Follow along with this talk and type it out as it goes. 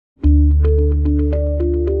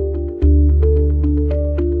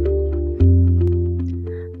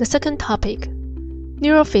The second topic,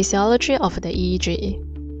 neurophysiology of the EEG.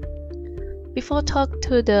 Before talk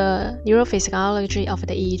to the neurophysiology of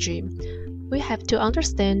the EEG, we have to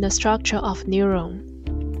understand the structure of neuron.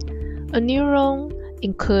 A neuron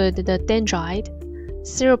includes the dendrite,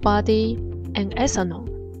 cell body, and axon.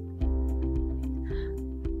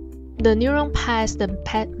 The neuron passes the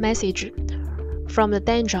message from the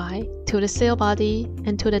dendrite to the cell body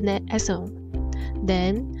and to the axon.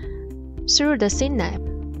 Then, through the synapse,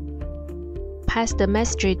 pass the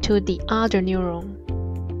message to the other neuron.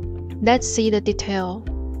 Let's see the detail.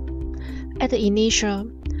 At the initial,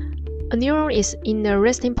 a neuron is in the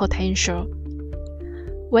resting potential.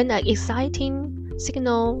 When an exciting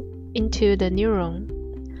signal into the neuron,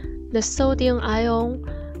 the sodium ion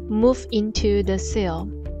moves into the cell,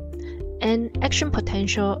 and action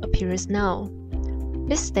potential appears now.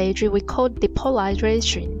 This stage we call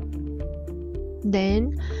depolarization.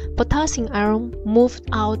 Then, potassium ion moves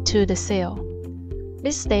out to the cell.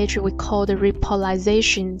 This stage we call the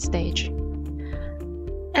repolarization stage.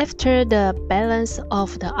 After the balance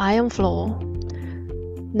of the ion flow,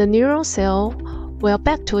 the neuron cell will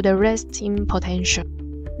back to the resting potential.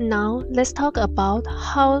 Now, let's talk about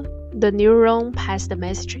how the neuron passes the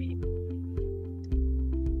message.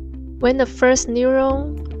 When the first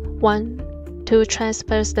neuron wants to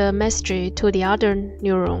transfer the message to the other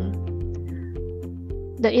neuron,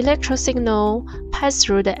 the electrical signal passes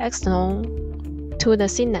through the axon to the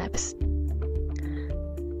synapse.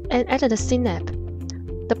 And at the synapse,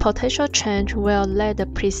 the potential change will let the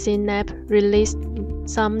presynapse release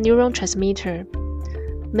some neurotransmitter,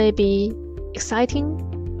 maybe exciting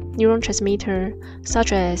neurotransmitter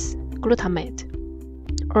such as glutamate,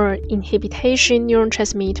 or inhibition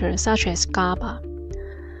neurotransmitter such as GABA.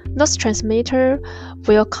 Those transmitters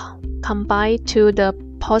will combine to the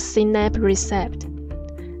postsynaptic receptor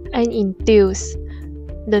and induce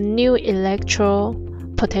the new electrical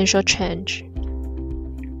potential change.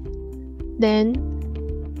 Then,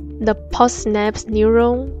 the postsynapse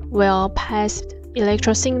neuron will pass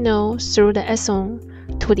electrical signal through the axon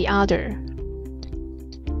to the other.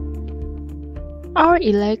 Our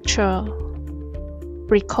electron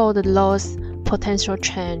record the lost potential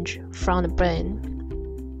change from the brain.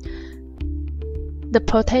 The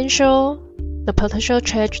potential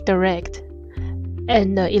change direct,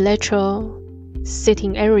 and the electro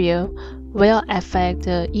sitting area will affect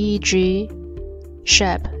the EEG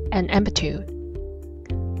shape and amplitude.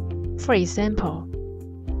 For example,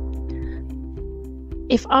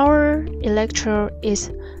 if our electrode is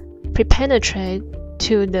pre-penetrate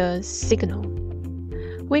to the signal,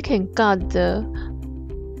 we can get the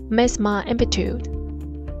maximum amplitude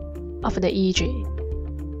of the EEG.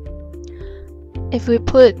 If we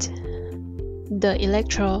put the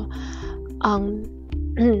electrode on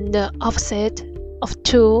the offset of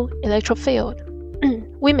two electric fields,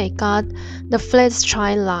 we may get the flat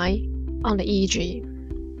straight line on the EEG.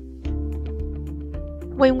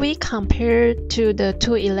 When we compare to the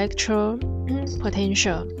two electrode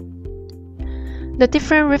potential, the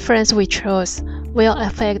different reference we chose will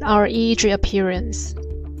affect our EEG appearance.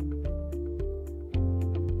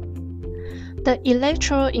 The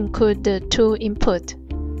electrode include the two inputs,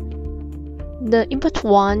 the input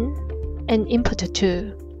 1 and input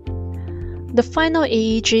 2. The final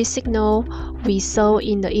EEG signal we saw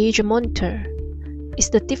in the EEG monitor is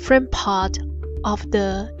the different part of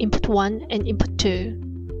the input 1 and input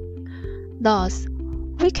 2. Thus,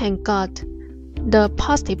 we can get the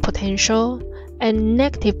positive potential and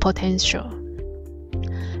negative potential.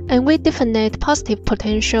 And we define positive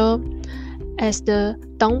potential as the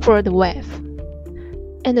downward wave,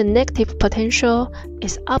 and the negative potential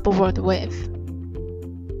is upward wave.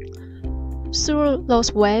 Through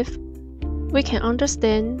those waves, we can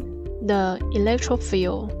understand the electric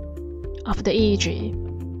field of the EEG.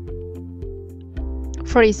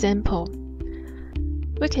 For example,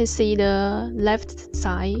 we can see the left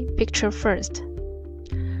side picture first.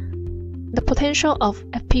 The potential of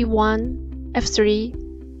FP1, F3,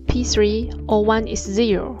 P3, or 1 is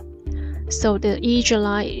 0, so the EEG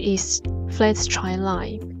line is flat straight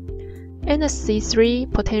line. And the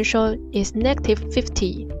C3 potential is negative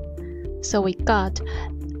 50, so we got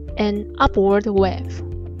an upward wave.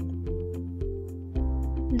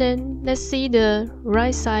 Then let's see the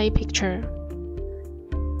right side picture.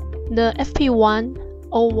 The FP1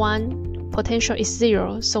 or 1 potential is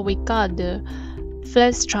 0, so we got the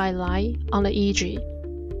flat straight line on the EEG.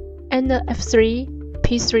 And the F3,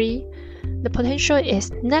 P3, the potential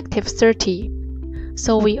is negative 30,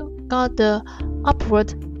 so we got the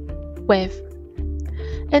upward wave.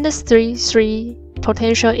 And the C3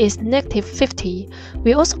 potential is negative 50,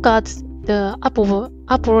 we also got the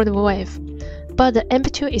upward wave, but the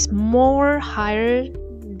amplitude is more higher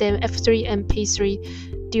than F3 and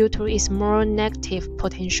P3 due to its more negative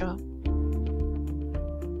potential.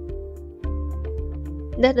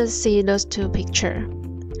 Let us see those two pictures.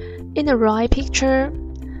 In the right picture,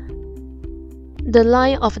 the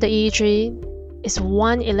line of the EEG is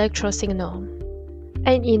one electro signal,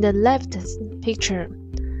 and in the left picture,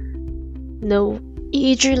 the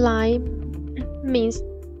EEG line means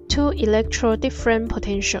two electro different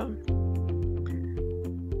potential.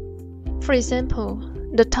 For example,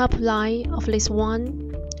 the top line of this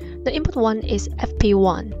one, the input one is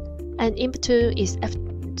FP1 and input 2 is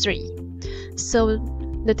F3. So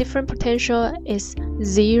the different potential is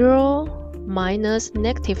 0 minus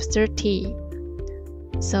negative 30.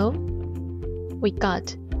 So we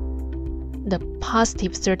got the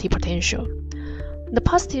positive 30 potential. The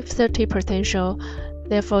positive 30 potential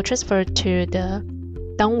therefore transferred to the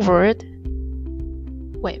downward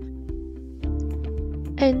wave.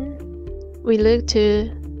 And we look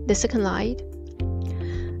to the second line.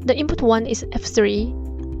 The input 1 is F3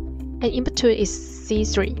 and input 2 is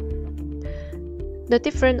C3. The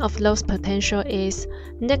difference of those potential is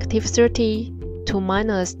negative 30 to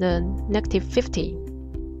minus the negative 50.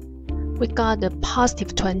 We got the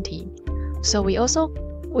positive 20. So we also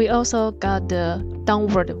got the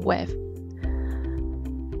downward wave.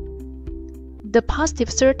 The positive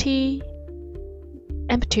 30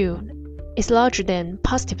 amplitude is larger than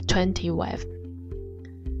positive 20 wave.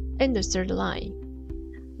 And the third line,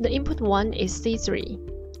 the input 1 is C3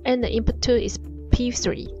 and the input 2 is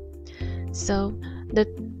P3. So the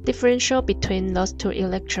differential between those two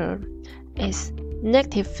electrodes is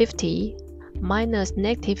negative 50 minus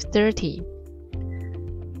negative 30.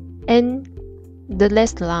 And the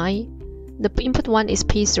last line, the input 1 is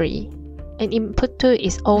P3 and input 2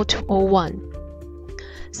 is O2O1.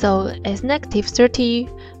 So as negative 30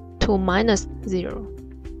 to minus 0,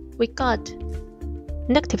 we got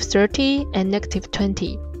negative 30 and negative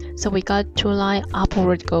 20. So we got two lines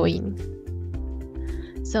upward going.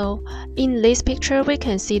 So in this picture, we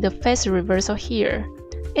can see the phase reversal here.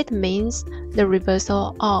 It means the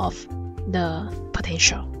reversal of the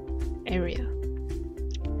potential area.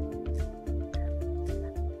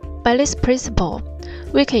 By this principle,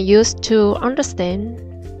 we can use to understand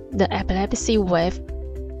the epilepsy wave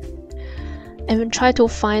and try to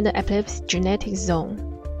find the epilepsy genetic zone.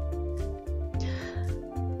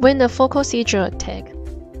 When the focal seizure attack,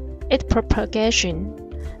 its propagation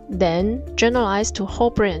then generalized to whole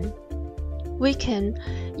brain, we can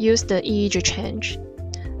use the EEG change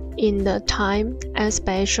in the time and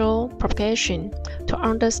spatial propagation to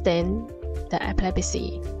understand the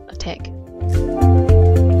epilepsy attack.